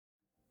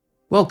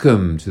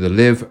Welcome to the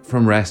Live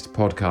From Rest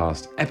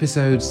podcast,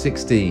 episode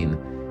 16,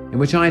 in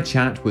which I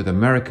chat with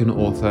American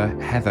author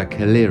Heather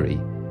Kaleri.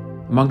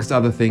 Amongst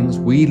other things,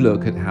 we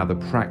look at how the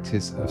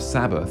practice of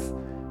Sabbath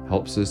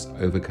helps us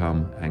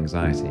overcome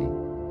anxiety.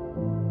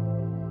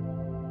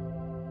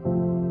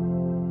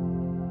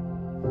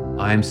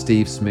 I'm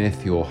Steve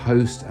Smith, your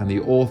host and the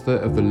author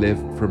of the Live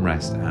From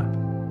Rest app.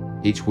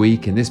 Each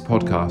week in this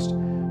podcast,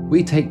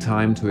 we take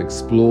time to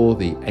explore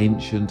the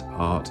ancient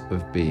art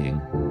of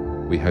being.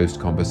 We host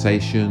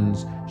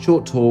conversations,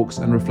 short talks,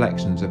 and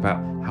reflections about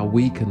how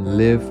we can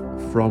live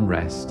from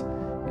rest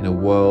in a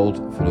world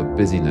full of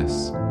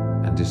busyness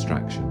and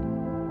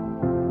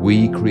distraction.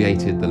 We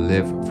created the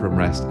Live From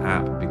Rest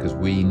app because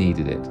we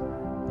needed it,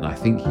 and I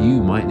think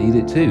you might need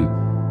it too.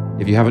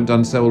 If you haven't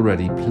done so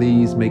already,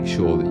 please make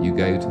sure that you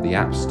go to the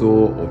App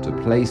Store or to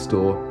Play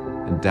Store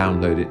and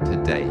download it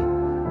today.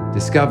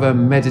 Discover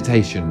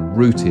meditation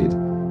rooted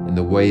in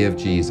the way of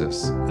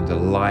Jesus and a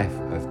life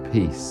of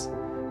peace,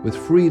 with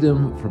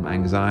freedom from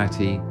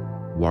anxiety,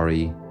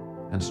 worry,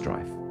 and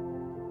strife.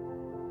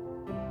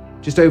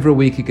 Just over a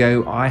week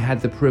ago, I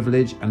had the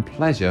privilege and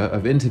pleasure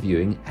of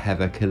interviewing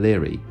Heather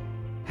Kaleri.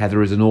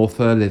 Heather is an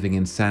author living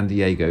in San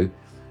Diego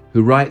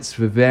who writes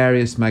for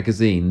various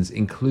magazines,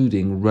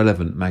 including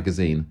Relevant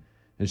Magazine,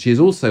 and she has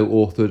also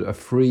authored a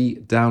free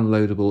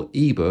downloadable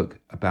ebook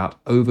about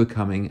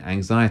overcoming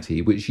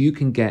anxiety, which you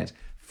can get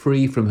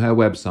free from her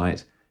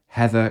website,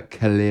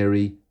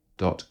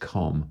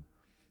 heatherkaleri.com.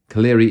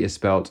 Kaleri is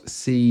spelled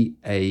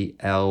C-A-L-I-R-I,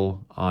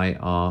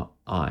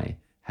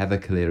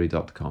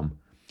 heatherkaleri.com.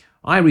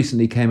 I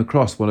recently came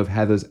across one of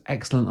Heather's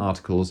excellent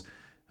articles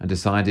and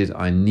decided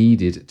I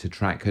needed to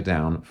track her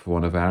down for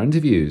one of our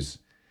interviews.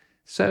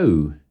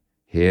 So,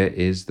 here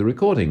is the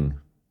recording.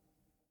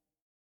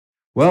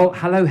 Well,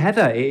 hello,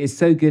 Heather. It is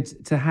so good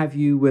to have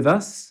you with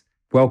us.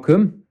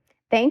 Welcome.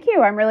 Thank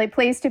you. I'm really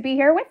pleased to be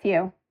here with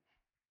you.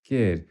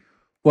 Good.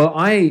 Well,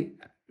 I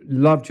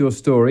loved your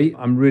story.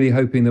 I'm really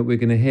hoping that we're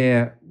going to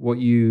hear what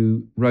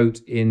you wrote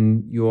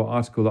in your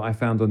article that I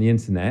found on the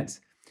internet.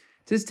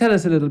 Just tell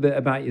us a little bit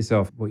about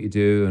yourself, what you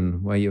do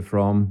and where you're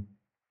from.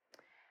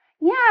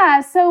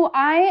 Yeah, so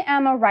I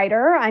am a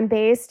writer. I'm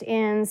based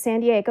in San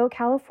Diego,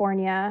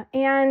 California,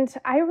 and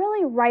I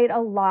really write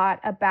a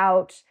lot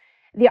about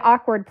the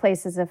awkward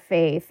places of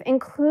faith,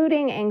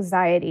 including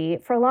anxiety.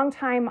 For a long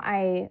time,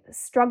 I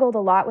struggled a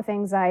lot with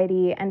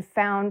anxiety and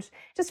felt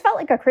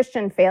like a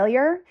Christian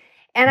failure.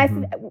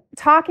 And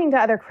talking to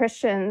other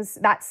Christians,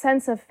 that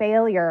sense of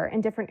failure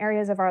in different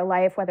areas of our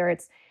life, whether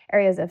it's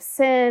areas of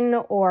sin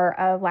or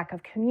of lack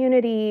of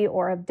community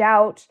or of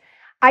doubt,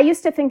 I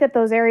used to think that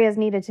those areas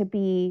needed to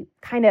be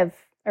kind of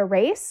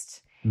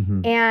erased.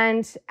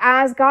 And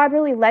as God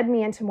really led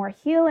me into more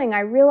healing,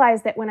 I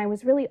realized that when I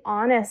was really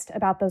honest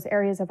about those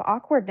areas of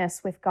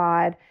awkwardness with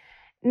God,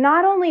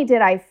 not only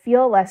did I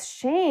feel less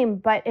shame,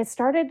 but it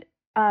started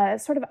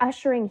sort of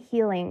ushering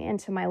healing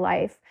into my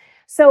life.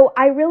 So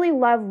I really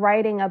love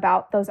writing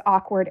about those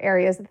awkward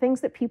areas, the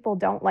things that people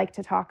don't like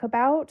to talk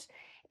about,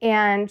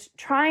 and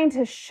trying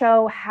to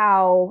show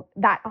how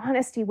that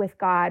honesty with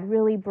God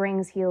really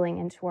brings healing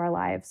into our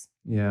lives.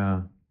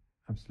 Yeah,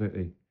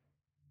 absolutely.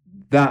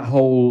 That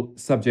whole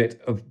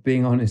subject of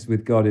being honest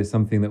with God is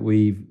something that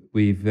we've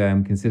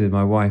considered.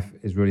 My wife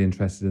is really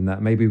interested in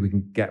that. Maybe we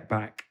can get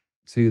back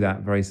to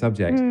that very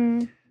subject.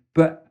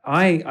 But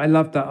I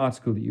loved that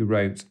article that you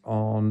wrote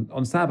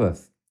on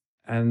Sabbath.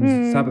 And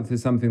Sabbath is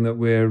something that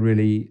we're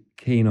really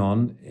keen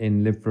on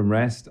in Live From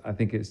Rest. I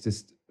think it's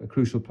just a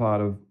crucial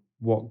part of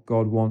what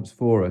God wants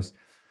for us.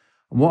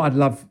 And what I'd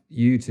love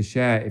you to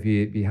share, if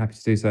you'd be happy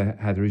to do so,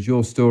 Heather, is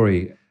your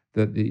story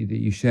that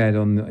you shared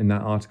in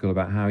that article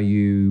about how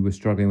you were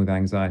struggling with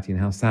anxiety and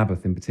how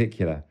Sabbath in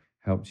particular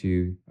helped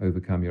you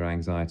overcome your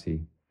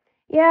anxiety.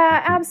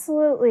 Yeah,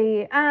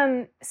 absolutely.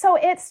 So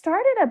it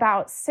started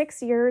about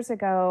 6 years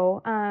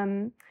ago.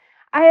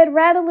 I had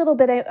read a little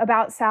bit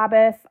about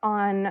Sabbath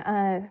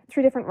on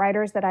through different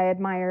writers that I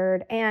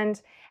admired. And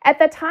at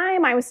the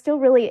time, I was still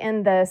really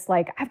in this,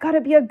 like, I've got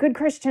to be a good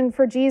Christian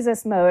for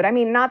Jesus mode. I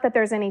mean, not that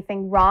there's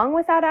anything wrong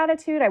with that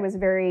attitude. I was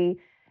very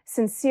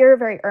sincere,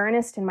 very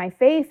earnest in my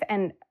faith.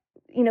 And,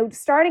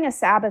 starting a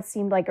Sabbath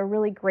seemed like a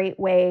really great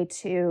way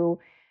to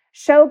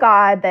show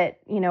God that,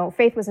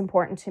 faith was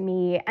important to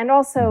me, and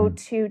also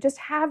to just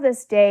have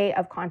this day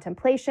of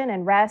contemplation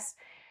and rest.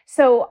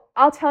 So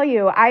I'll tell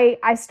you,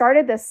 I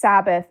started this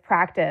Sabbath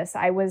practice.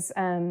 I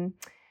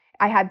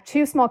had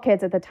 2 small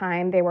kids at the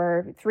time. They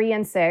were 3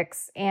 and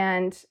 6.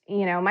 And,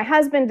 my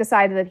husband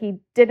decided that he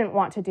didn't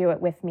want to do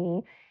it with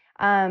me.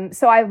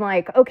 So I'm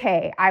like,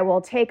 okay, I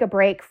will take a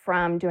break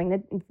from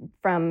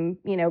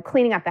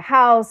cleaning up the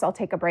house. I'll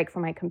take a break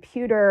from my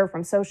computer,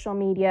 from social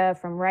media,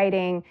 from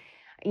writing.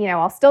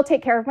 I'll still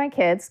take care of my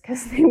kids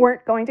because they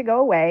weren't going to go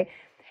away.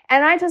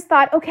 And I just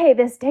thought, okay,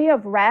 this day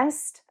of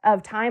rest,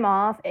 of time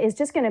off, is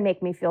just going to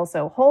make me feel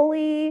so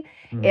holy.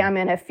 I'm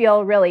going to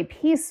feel really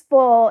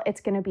peaceful. It's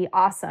going to be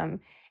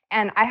awesome.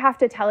 And I have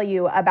to tell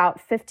you,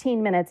 about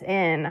 15 minutes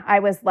in, I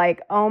was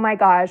like, oh my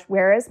gosh,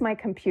 where is my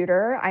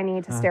computer? I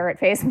need to stare at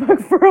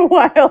Facebook for a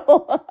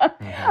while.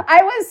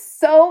 I was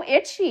so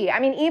itchy. I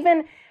mean,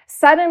 even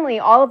suddenly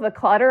all of the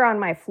clutter on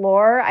my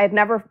floor, I had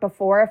never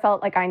before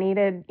felt like I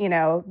needed,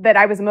 that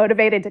I was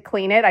motivated to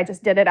clean it. I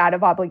just did it out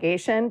of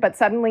obligation. But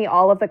suddenly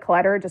all of the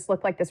clutter just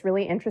looked like this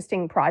really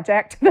interesting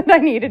project that I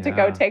needed to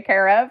go take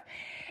care of.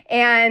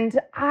 And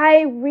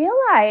I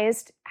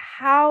realized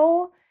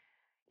how,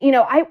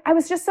 I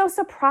was just so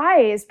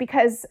surprised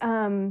because,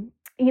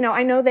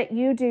 I know that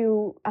you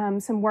do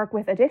some work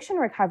with addiction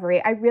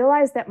recovery. I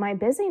realized that my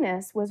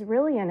busyness was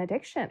really an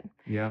addiction.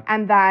 Yeah.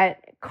 And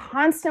that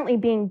constantly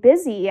being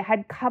busy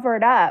had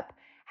covered up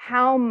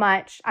how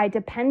much I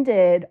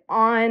depended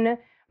on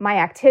my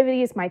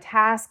activities, my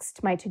tasks,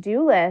 my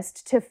to-do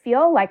list to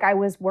feel like I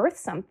was worth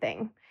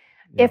something.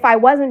 Yeah. If I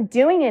wasn't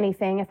doing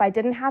anything, if I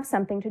didn't have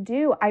something to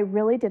do, I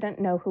really didn't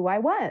know who I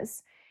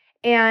was.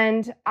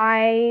 And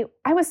I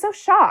was so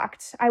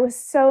shocked. I was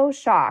so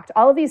shocked.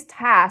 All of these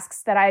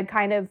tasks that I had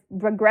kind of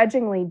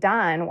begrudgingly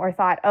done or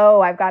thought,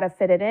 oh, I've got to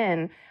fit it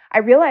in, I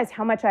realized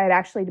how much I had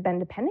actually been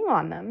depending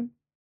on them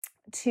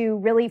to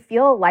really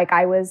feel like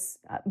I was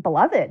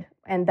beloved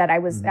and that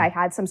I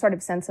had some sort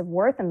of sense of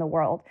worth in the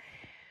world.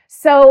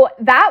 So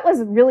that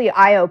was really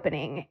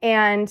eye-opening.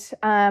 And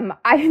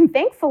I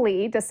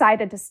thankfully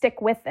decided to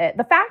stick with it.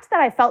 The fact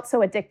that I felt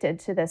so addicted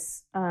to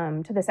this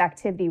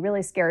activity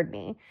really scared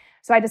me.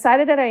 So I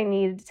decided that I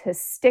needed to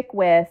stick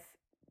with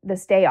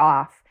this day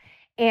off.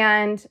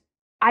 And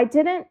I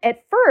didn't,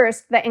 at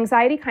first, the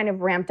anxiety kind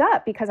of ramped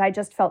up because I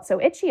just felt so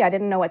itchy. I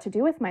didn't know what to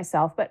do with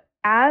myself. But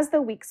as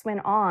the weeks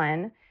went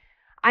on,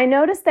 I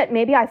noticed that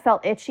maybe I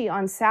felt itchy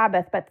on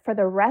Sabbath, but for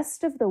the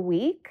rest of the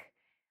week,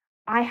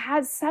 I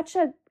had such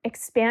an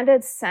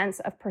expanded sense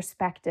of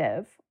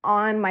perspective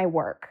on my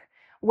work,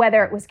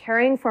 whether it was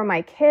caring for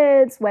my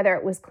kids, whether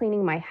it was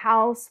cleaning my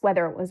house,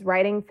 whether it was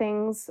writing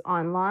things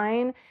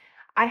online.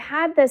 I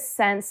had this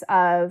sense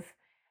of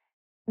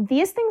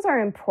these things are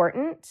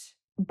important,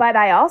 but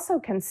I also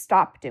can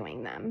stop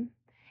doing them.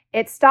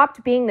 It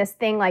stopped being this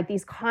thing like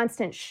these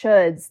constant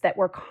shoulds that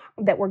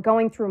were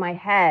going through my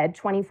head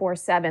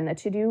 24/7, the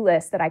to-do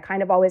list that I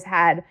kind of always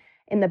had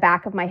in the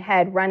back of my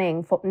head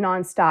running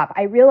nonstop.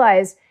 I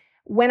realized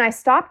when I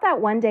stopped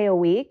that one day a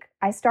week,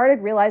 I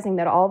started realizing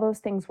that all those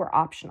things were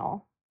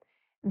optional.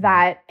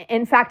 That,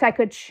 in fact, I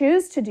could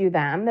choose to do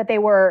them, that they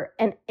were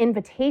an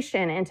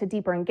invitation into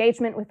deeper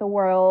engagement with the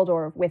world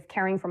or with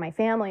caring for my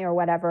family or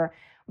whatever,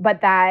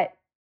 but that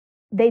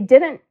they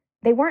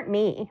weren't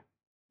me,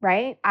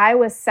 right? I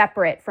was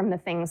separate from the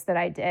things that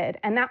I did.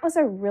 And that was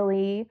a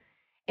really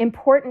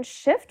important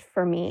shift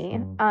for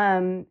me.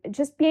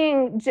 Just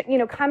being,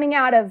 coming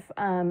out of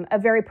a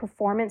very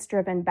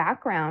performance-driven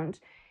background,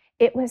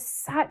 it was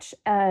such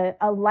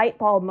a light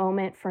bulb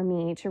moment for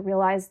me to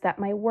realize that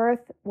my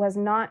worth was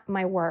not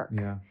my work,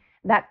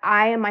 that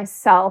I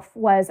myself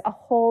was a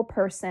whole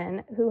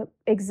person who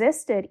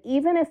existed,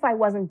 even if I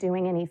wasn't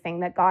doing anything,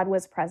 that God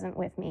was present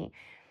with me.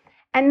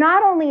 And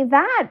not only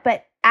that,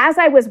 but as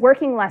I was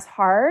working less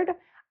hard,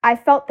 I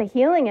felt the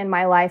healing in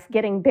my life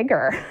getting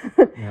bigger.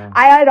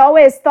 I had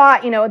always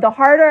thought, the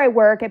harder I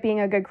work at being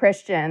a good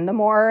Christian, the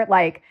more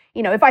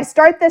if I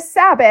start this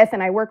Sabbath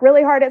and I work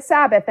really hard at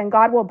Sabbath, then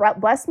God will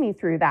bless me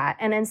through that.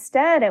 And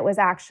instead, it was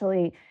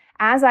actually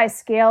as I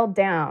scaled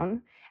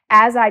down,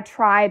 as I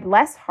tried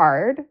less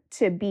hard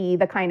to be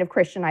the kind of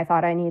Christian I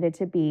thought I needed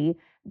to be,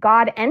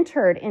 God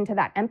entered into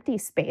that empty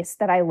space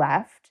that I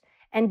left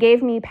and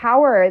gave me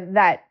power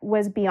that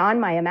was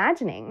beyond my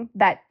imagining,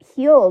 that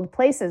healed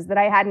places that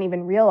I hadn't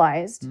even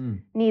realized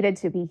needed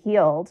to be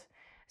healed.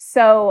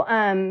 So,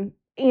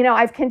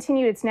 I've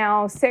continued. It's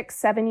now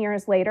 6-7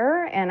 years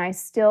later, and I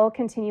still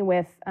continue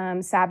with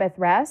Sabbath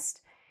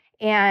rest.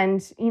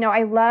 And,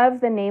 I love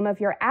the name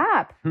of your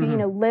app,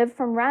 Live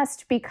from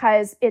Rest,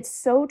 because it's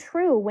so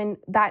true.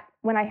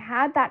 When I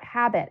had that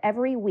habit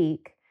every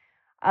week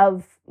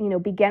of,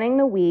 beginning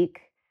the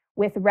week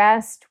with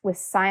rest, with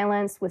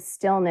silence, with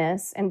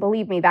stillness. And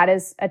believe me, that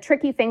is a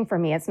tricky thing for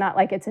me. It's not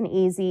like it's an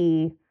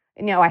easy,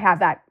 I have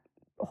that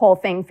whole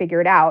thing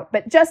figured out,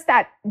 but just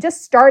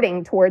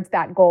starting towards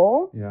that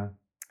goal,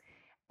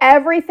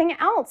 everything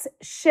else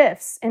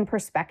shifts in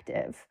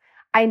perspective.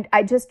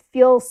 I just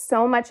feel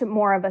so much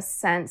more of a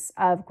sense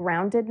of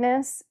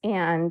groundedness,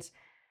 and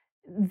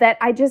that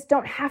I just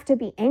don't have to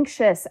be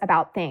anxious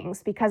about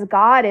things because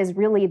God is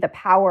really the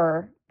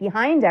power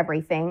behind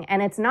everything.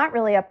 And it's not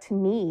really up to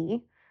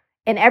me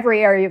in every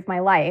area of my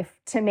life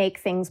to make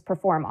things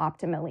perform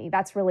optimally.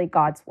 That's really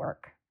God's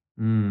work.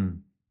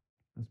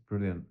 That's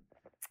brilliant.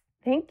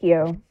 Thank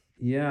you.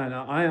 Yeah,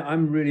 no,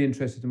 I'm really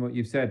interested in what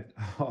you've said,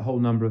 a whole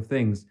number of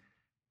things.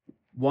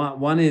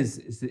 One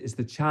is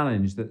the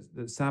challenge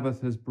that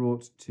Sabbath has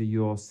brought to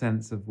your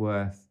sense of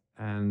worth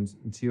and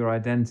to your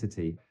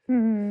identity.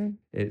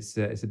 It's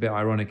a bit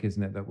ironic,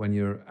 isn't it, that when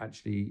you're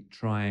actually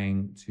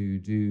trying to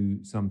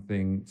do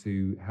something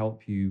to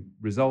help you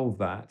resolve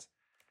that,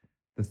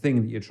 the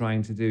thing that you're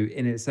trying to do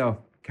in itself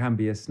can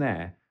be a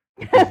snare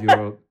because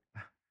you're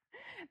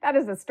That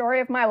is the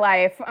story of my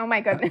life. Oh my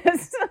Uh,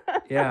 goodness.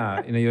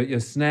 yeah, you're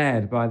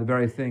snared by the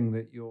very thing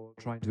that you're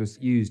trying to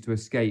use to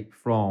escape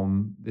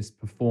from this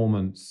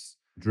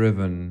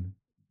performance-driven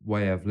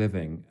way of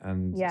living,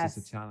 and it's just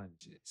a Yes.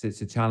 challenge.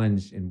 It's a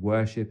challenge in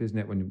worship, isn't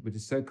it? When we're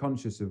just so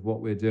conscious of what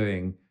we're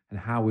doing and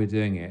how we're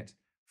doing it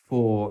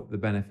for the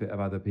benefit of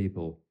other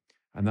people,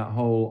 and that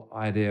whole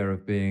idea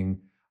of being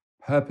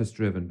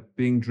purpose-driven,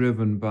 being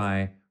driven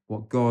by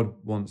what God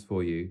wants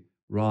for you,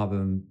 rather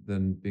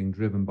than being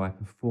driven by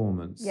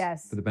performance for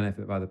Yes. the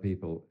benefit of other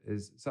people,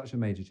 is such a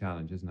major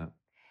challenge, isn't it?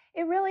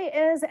 It really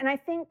is, and I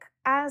think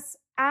as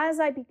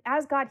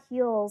God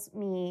heals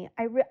me,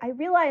 I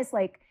realize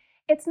like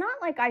it's not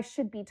like I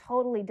should be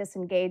totally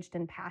disengaged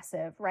and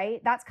passive,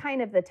 right? That's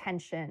kind of the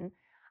tension.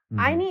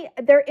 Mm,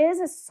 There is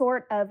a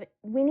sort of,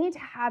 we need to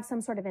have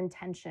some sort of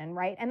intention,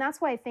 right? And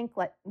that's why I think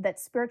like that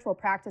spiritual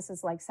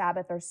practices like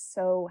Sabbath are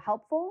so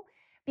helpful,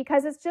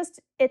 because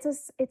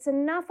it's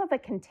enough of a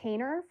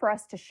container for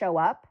us to show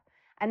up,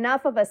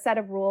 enough of a set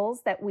of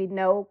rules that we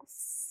know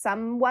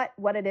somewhat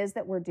what it is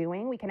that we're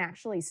doing. We can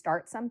actually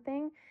start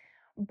something,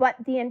 but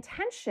the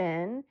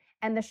intention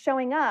and the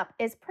showing up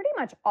is pretty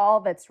much all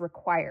that's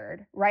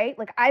required, right?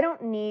 Like I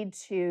don't need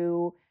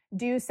to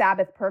do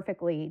Sabbath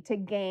perfectly to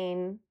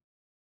gain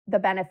the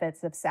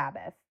benefits of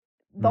Sabbath.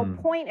 The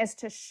mm, point is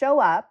to show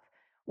up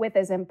with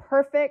as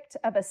imperfect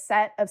of a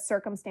set of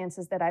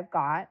circumstances that I've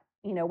got,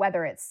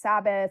 whether it's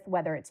Sabbath,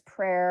 whether it's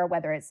prayer,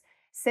 whether it's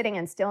sitting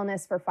in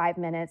stillness for 5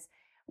 minutes.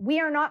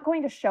 We are not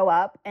going to show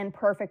up and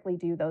perfectly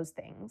do those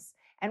things.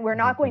 And we're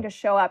not going exactly. to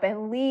show up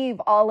and leave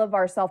all of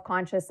our self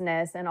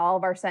consciousness and all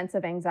of our sense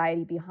of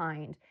anxiety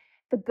behind.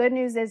 The good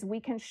news is we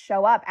can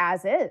show up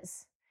as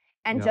is.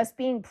 And Yeah, just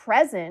being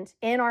present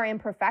in our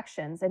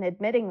imperfections and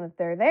admitting that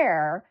they're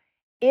there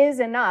is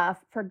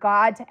enough for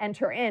God to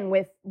enter in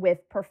with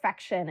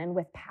perfection and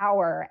with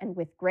power and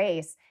with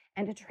grace,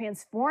 and to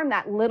transform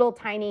that little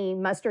tiny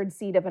mustard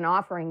seed of an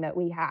offering that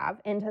we have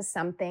into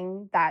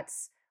something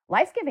that's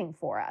life-giving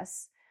for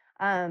us.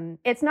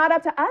 It's not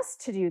up to us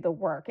to do the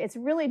work. It's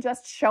really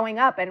just showing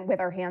up and with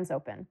our hands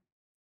open.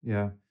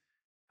 yeah,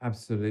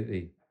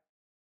 absolutely.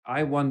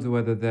 I wonder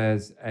whether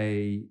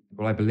I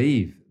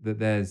believe that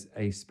there's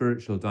a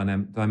spiritual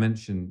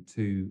dimension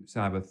to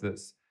Sabbath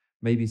that's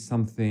maybe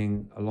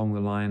something along the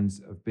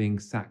lines of being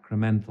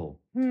sacramental.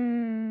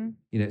 Hmm.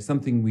 It's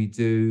something we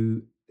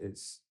do,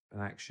 it's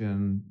an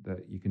action that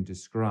you can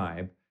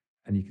describe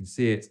and you can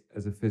see it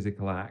as a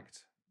physical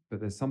act, but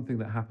there's something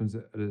that happens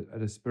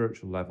at a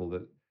spiritual level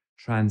that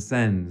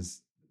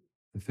transcends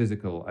the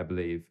physical, I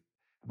believe.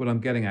 What I'm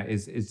getting at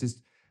is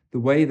just the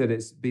way that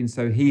it's been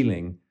so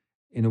healing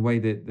in a way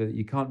that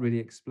you can't really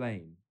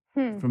explain.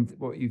 Hmm. From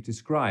what you've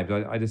described,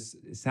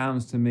 it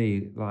sounds to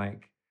me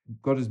like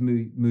God has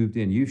moved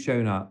in. You've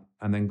shown up,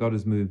 and then God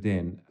has moved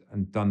in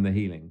and done the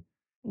healing.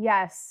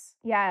 Yes,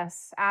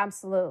 yes,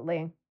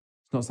 absolutely.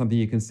 It's not something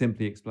you can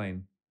simply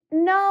explain.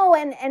 No,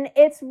 and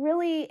it's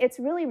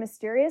really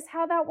mysterious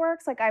how that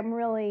works. Like I'm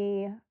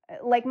really,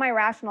 like my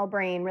rational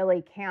brain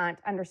really can't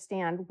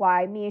understand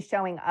why me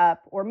showing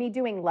up or me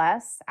doing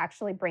less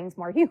actually brings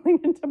more healing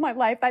into my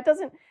life.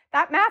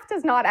 That math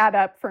does not add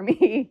up for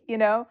me.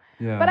 But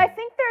Yeah. I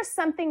think there's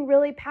something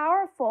really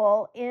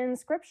powerful in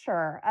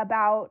scripture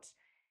about,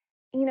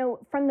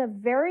 from the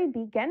very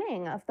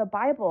beginning of the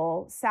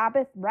Bible,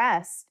 Sabbath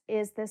rest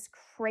is this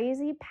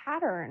crazy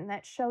pattern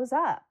that shows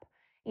up.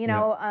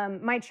 Yeah.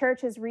 My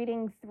church is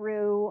reading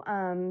through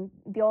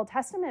the Old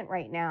Testament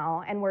right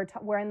now, and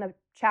we're in the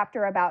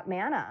chapter about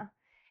manna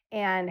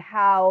and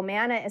how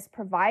manna is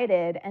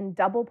provided and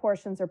double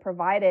portions are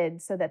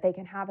provided so that they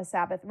can have a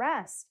Sabbath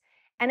rest.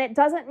 And it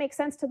doesn't make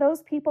sense to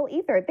those people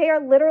either. They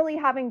are literally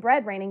having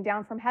bread raining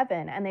down from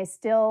heaven, and they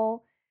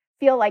still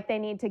feel like they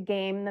need to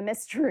game the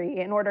mystery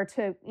in order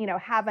to,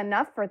 have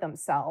enough for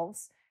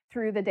themselves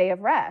through the day of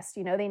rest.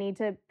 They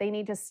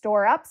need to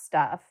store up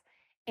stuff.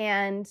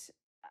 And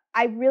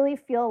I really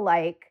feel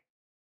like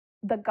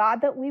the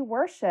God that we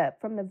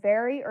worship from the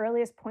very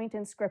earliest point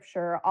in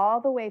scripture all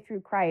the way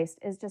through Christ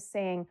is just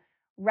saying,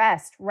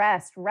 rest,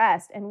 rest,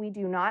 rest. And we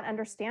do not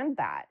understand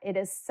that. It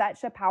is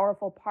such a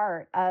powerful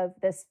part of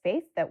this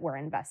faith that we're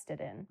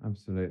invested in.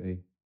 Absolutely.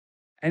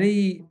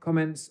 Any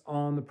comments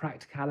on the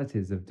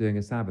practicalities of doing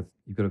a Sabbath?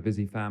 You've got a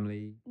busy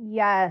family,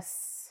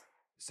 Yes.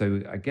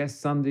 so I guess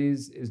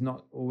Sundays is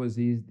not always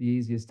the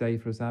easiest day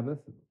for a Sabbath.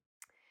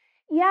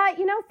 Yeah,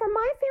 for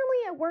my family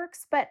it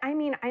works, but I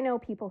mean, I know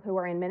people who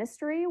are in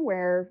ministry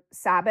where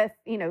Sabbath,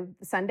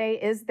 Sunday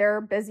is their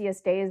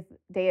busiest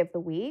day of the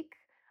week.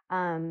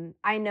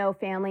 I know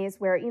families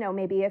where,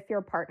 maybe if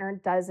your partner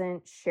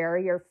doesn't share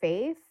your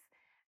faith,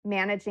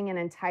 managing an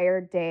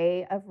entire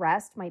day of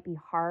rest might be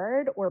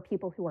hard, or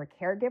people who are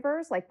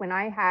caregivers. Like when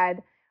I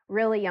had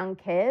really young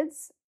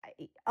kids,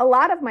 a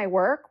lot of my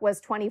work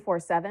was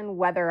 24/7,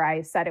 whether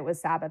I said it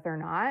was Sabbath or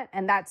not.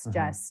 And that's Uh-huh.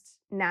 just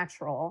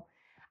natural.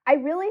 I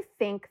really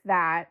think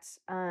that,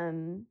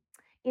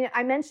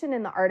 I mentioned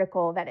in the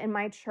article that in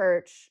my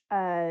church,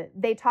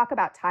 they talk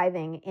about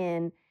tithing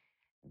in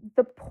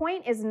the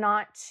point is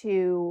not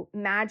to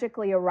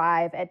magically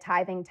arrive at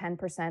tithing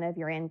 10% of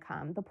your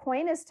income. The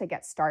point is to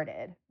get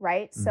started,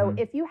 right? So Hmm.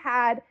 if you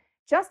had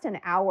just an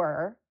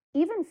hour,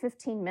 even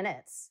 15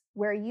 minutes,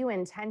 where you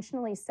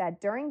intentionally said,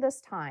 during this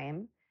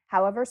time,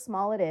 however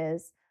small it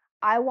is,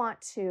 I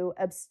want to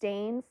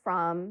abstain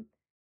from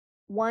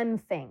one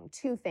thing,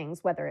 two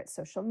things, whether it's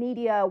social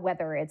media,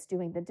 whether it's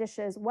doing the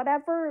dishes,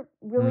 whatever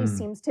really Mm,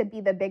 seems to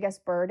be the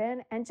biggest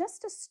burden, and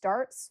just to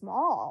start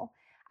small.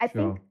 I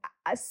think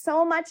sure.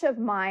 so much of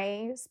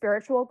my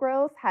spiritual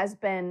growth has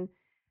been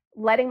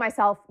giving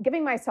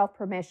myself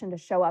permission to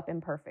show up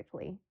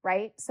imperfectly,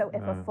 right? So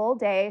if a Uh, full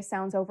day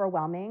sounds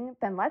overwhelming,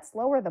 then let's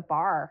lower the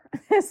bar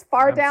as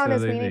far down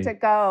as we need to absolutely.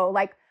 go.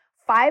 Like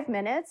 5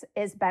 minutes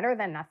is better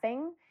than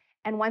nothing.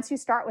 And once you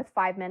start with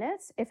 5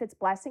 minutes, if it's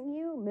blessing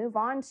you, move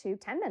on to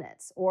 10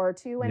 minutes or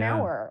to an Yeah,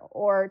 hour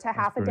or to that's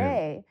half a brilliant.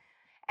 day.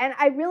 And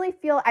I really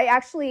feel I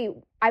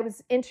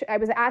was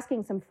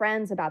asking some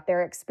friends about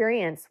their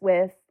experience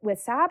with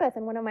Sabbath,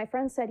 and one of my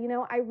friends said,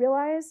 I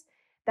realized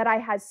that I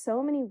had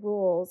so many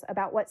rules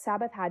about what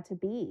Sabbath had to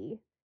be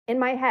in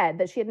my head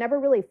that she had never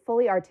really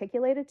fully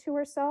articulated to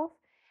herself.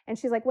 And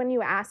she's like, when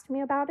you asked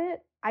me about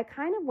it, I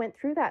kind of went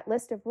through that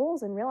list of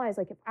rules and realized,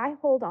 like, if I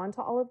hold on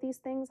to all of these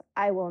things,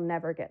 I will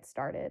never get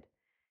started.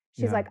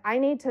 She's Yeah. like, I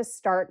need to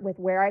start with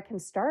where I can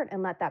start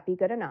and let that be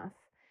good enough.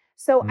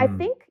 So I Mm,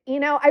 think,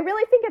 I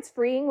really think it's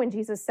freeing when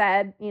Jesus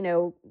said,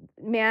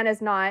 man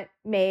is not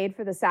made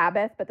for the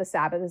Sabbath, but the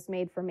Sabbath is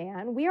made for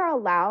man. We are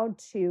allowed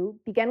to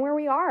begin where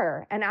we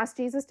are and ask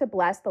Jesus to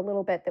bless the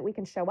little bit that we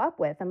can show up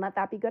with and let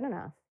that be good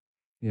enough.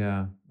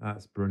 yeah,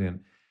 that's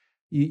brilliant.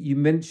 You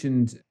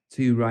mentioned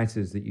two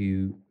writers that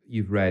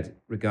you've read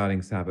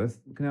regarding Sabbath.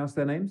 Can I ask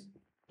their names?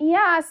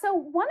 Yeah, so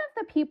one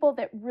of the people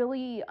that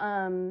really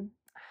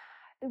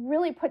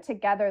put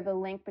together the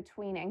link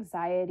between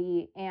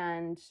anxiety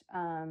and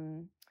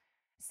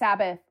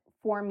Sabbath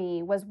for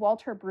me was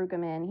Walter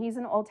Brueggemann. He's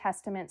an Old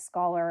Testament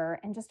scholar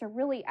and just a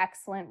really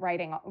excellent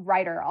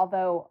writer.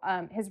 Although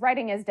his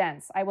writing is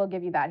dense, I will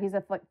give you that. He's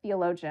a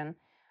theologian.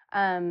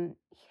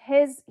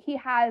 He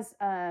has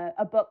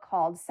a book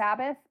called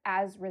Sabbath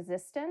as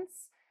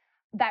Resistance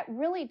that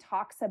really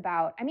talks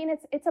about. I mean,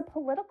 it's a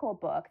political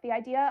book. The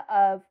idea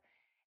of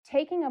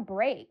taking a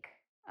break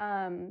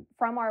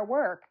from our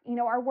work.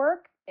 Our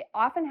work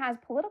often has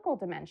political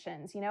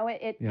dimensions.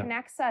 It Yeah.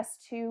 connects us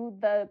to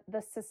the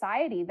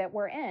society that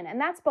we're in, and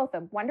that's both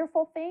a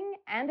wonderful thing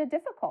and a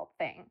difficult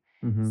thing.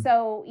 Hmm.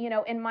 So,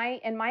 in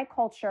my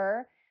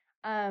culture,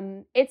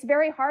 it's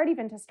very hard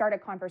even to start a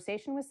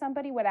conversation with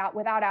somebody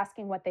without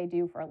asking what they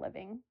do for a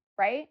living,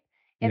 right?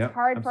 It's Yeah,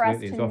 hard for us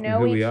absolutely. It's to often know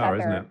who we each are,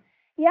 isn't it? other.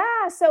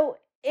 Yeah, so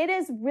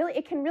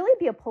it can really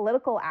be a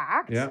political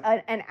act,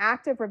 Yeah. an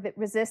act of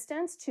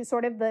resistance to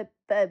sort of the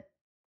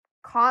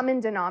common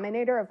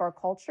denominator of our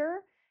culture,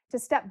 to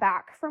step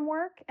back from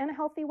work in a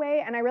healthy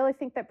way. And I really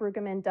think that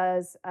Brueggemann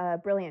does a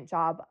brilliant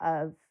job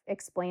of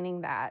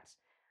explaining that.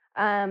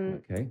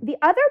 Um, Okay. the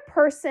other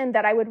person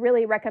that I would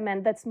really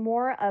recommend that's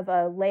more of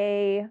a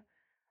lay,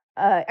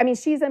 I mean,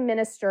 she's a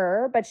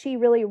minister, but she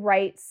really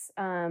writes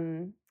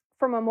from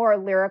a more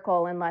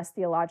lyrical and less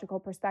theological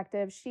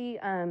perspective.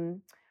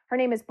 Her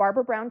name is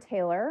Barbara Brown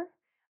Taylor.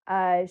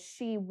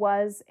 She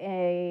was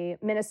an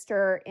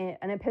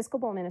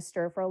Episcopal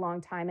minister for a long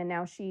time, and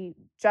now she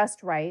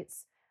just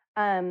writes.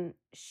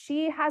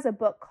 She has a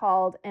book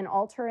called An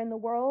Altar in the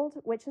World,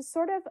 which is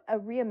sort of a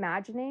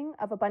reimagining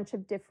of a bunch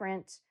of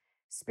different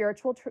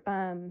spiritual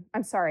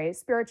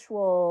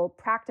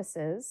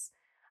practices.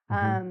 Hmm.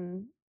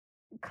 Um,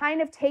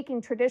 Kind of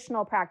taking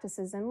traditional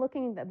practices and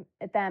looking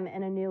at them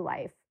in a new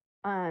light.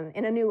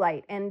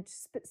 And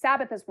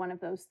Sabbath is one of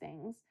those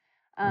things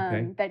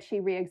Okay. that she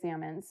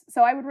reexamines.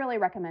 So I would really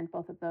recommend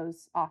both of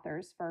those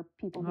authors for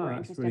people who Oh, are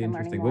that's interested really in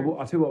learning interesting. Well, more.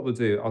 I'll tell you what we'll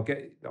do.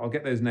 I'll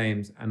get those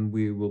names and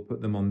we will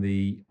put them on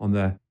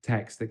the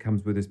text that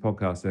comes with this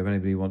podcast. So if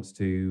anybody wants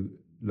to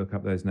look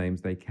up those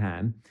names, they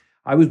can.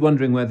 I was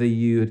wondering whether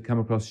you had come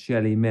across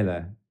Shelley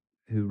Miller,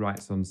 who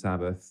writes on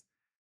Sabbath.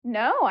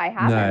 No, I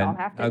haven't. I'll No.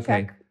 have to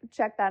Okay.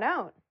 check that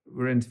out.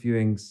 We're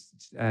interviewing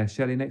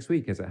Shelley next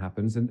week, as it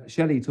happens, and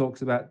Shelley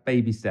talks about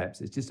baby steps.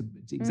 It's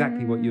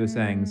exactly what you were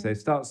saying. So Mm,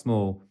 start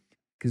small,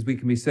 because we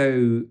can be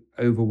so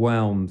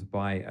overwhelmed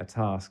by a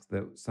task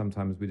that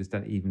sometimes we just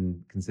don't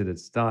even consider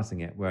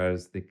starting it.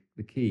 Whereas the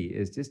key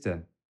is just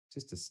to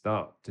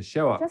start, to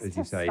show up, just as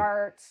you to say,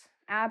 start.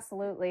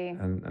 Absolutely.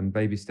 and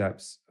baby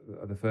steps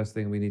are the first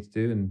thing we need to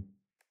do, and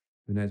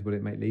who knows what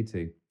it might lead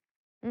to.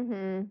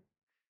 Mm-hmm.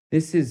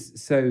 This is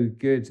so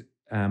good,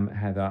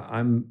 Heather.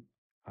 I'm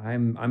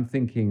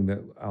thinking that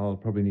I'll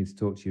probably need to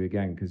talk to you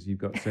again because you've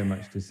got so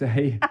much to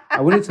say. I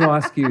wanted to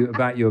ask you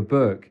about your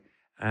book,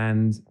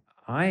 and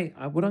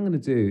what I'm going to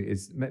do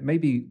is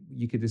maybe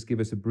you could just give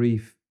us a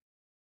brief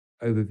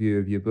overview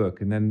of your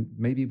book, and then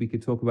maybe we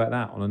could talk about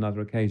that on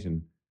another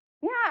occasion.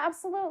 Yeah,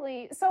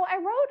 absolutely. So I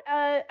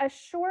wrote a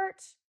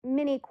short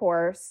mini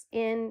course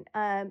in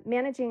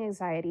managing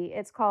anxiety.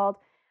 It's called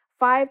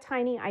Five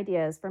Tiny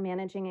Ideas for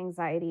Managing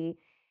Anxiety.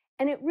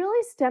 And it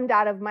really stemmed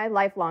out of my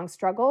lifelong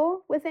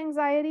struggle with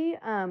anxiety,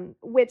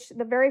 which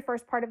the very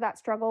first part of that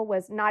struggle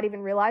was not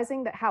even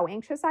realizing that how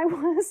anxious I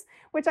was,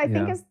 which I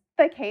think Yeah. is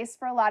the case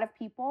for a lot of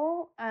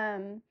people.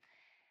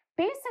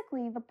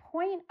 Basically, the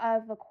point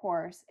of the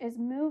course is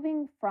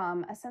moving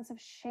from a sense of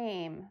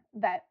shame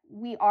that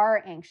we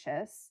are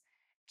anxious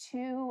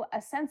to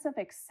a sense of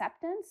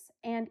acceptance,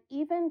 and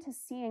even to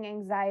seeing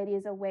anxiety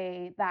as a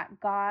way that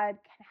God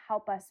can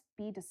help us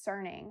be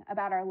discerning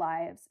about our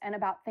lives and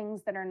about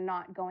things that are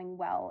not going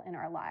well in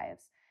our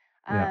lives.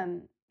 Yeah.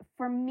 Um,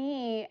 for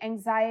me,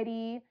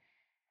 anxiety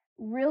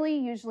really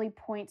usually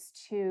points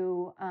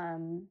to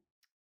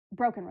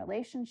broken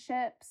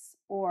relationships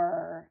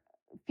or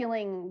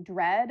feeling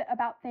dread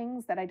about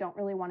things that I don't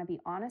really want to be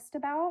honest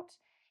about.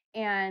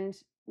 And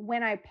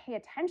when I pay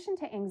attention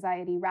to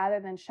anxiety rather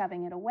than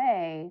shoving it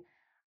away,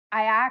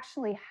 I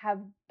actually have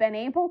been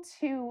able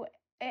to.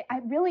 I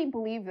really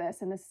believe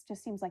this, and this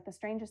just seems like the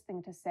strangest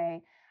thing to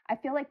say. I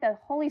feel like the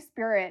Holy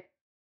Spirit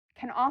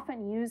can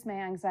often use my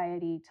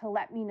anxiety to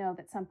let me know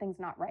that something's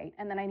not right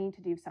and that I need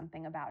to do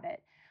something about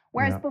it.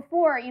 Whereas Yeah.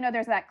 before,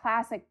 there's that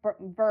classic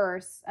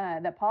verse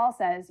that Paul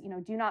says,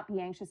 do not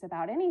be anxious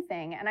about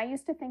anything. And I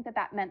used to think that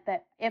that meant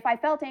that if I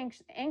felt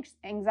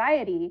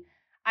anxiety,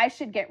 I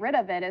should get rid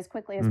of it as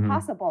quickly as Hmm.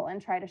 possible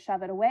and try to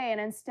shove it away. And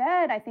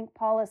instead, I think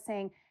Paul is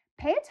saying,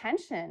 pay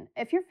attention.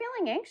 If you're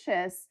feeling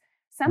anxious,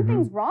 Hmm.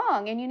 something's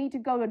wrong and you need to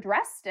go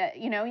address it.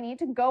 You need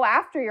to go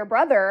after your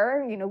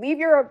brother, leave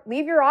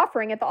your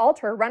offering at the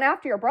altar, run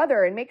after your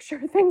brother and make sure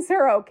things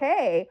are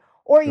okay.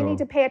 Or you need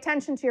Sure. to pay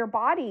attention to your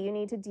body. You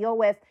need to deal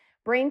with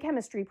brain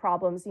chemistry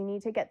problems. You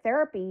need to get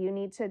therapy. You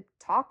need to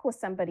talk with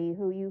somebody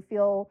who you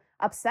feel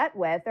upset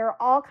with. There are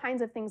all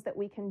kinds of things that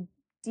we can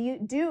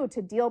do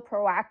to deal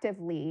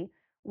proactively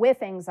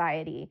with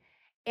anxiety.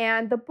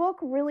 And the book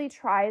really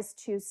tries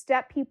to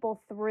step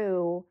people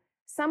through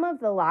some of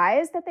the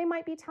lies that they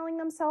might be telling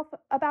themselves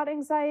about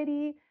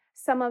anxiety,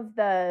 some of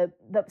the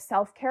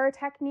self-care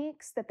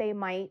techniques that they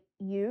might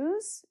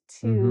use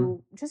Hmm.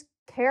 to just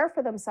care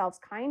for themselves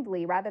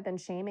kindly rather than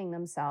shaming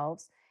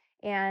themselves.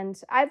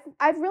 And I've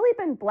really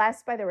been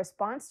blessed by the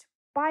response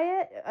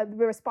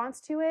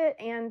to it,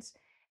 and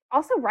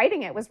also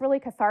writing it was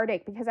really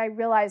cathartic because I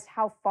realized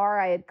how far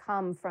I had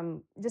come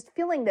from just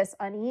feeling this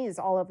unease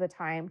all of the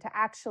time to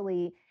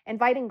actually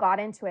inviting God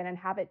into it and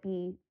have it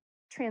be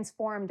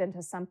transformed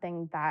into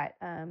something that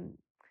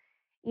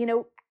you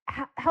know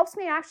helps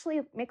me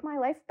actually make my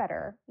life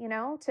better,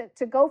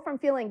 to go from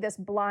feeling this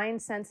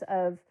blind sense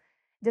of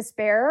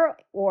despair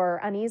or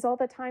unease all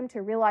the time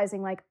to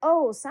realizing, like,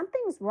 oh,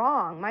 something's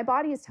wrong, my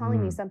body is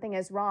telling me Mm. something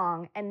is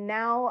wrong, and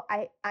now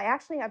I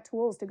actually have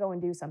tools to go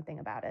and do something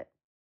about it.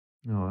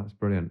 Oh, that's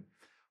brilliant.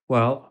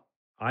 Well,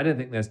 I don't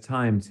think there's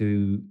time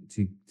to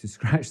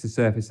scratch the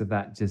surface of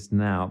that just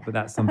now, but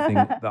that's something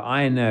that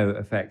I know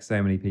affects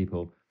so many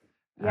people,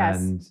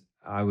 Yes. and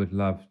I would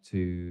love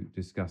to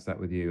discuss that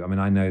with you. I mean,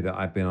 I know that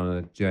I've been on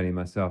a journey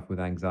myself with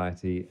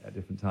anxiety at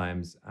different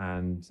times,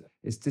 and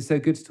it's just so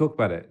good to talk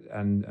about it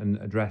and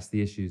address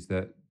the issues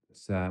that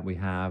we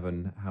have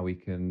and how we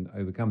can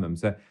overcome them.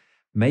 So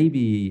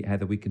maybe,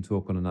 Heather, we can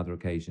talk on another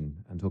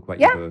occasion and talk about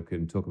your Yeah, book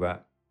and talk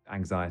about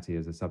anxiety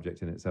as a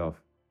subject in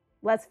itself.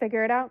 let's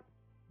figure it out.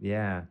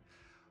 Yeah.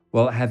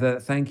 Well, Heather,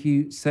 thank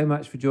you so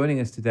much for joining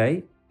us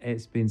today.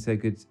 It's been so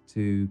good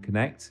to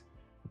connect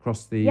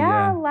across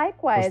Yeah, across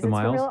likewise. the It's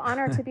a real miles.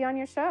 honor to be on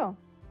your show.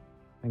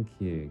 Thank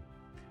you.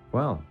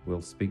 Well,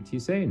 we'll speak to you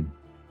soon.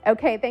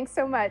 Okay, thanks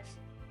so much.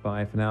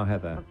 Bye for now,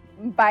 Heather.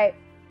 Bye.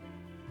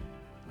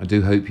 I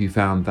do hope you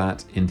found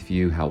that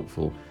interview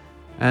helpful.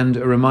 And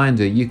a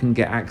reminder, you can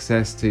get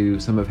access to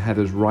some of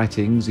Heather's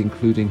writings,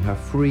 including her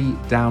free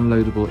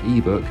downloadable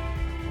ebook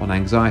on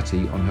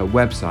anxiety, on her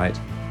website,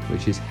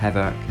 which is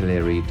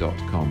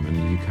heatherkaleri.com.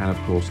 And you can, of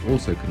course,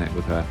 also connect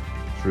with her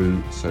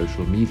through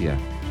social media.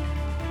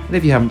 And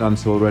if you haven't done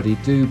so already,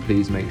 do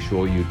please make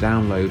sure you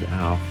download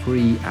our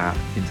free app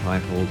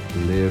entitled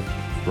Live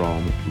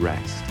From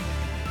Rest.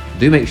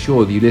 Do make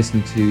sure that you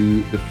listen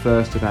to the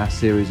first of our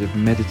series of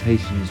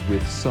meditations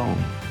with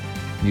song,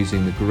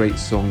 using the great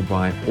song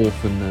by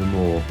Orphan No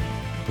More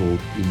called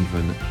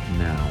Even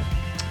Now.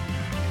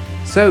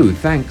 So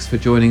thanks for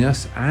joining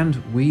us, and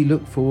we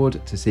look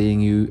forward to seeing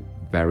you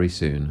very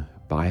soon.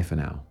 Bye for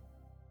now.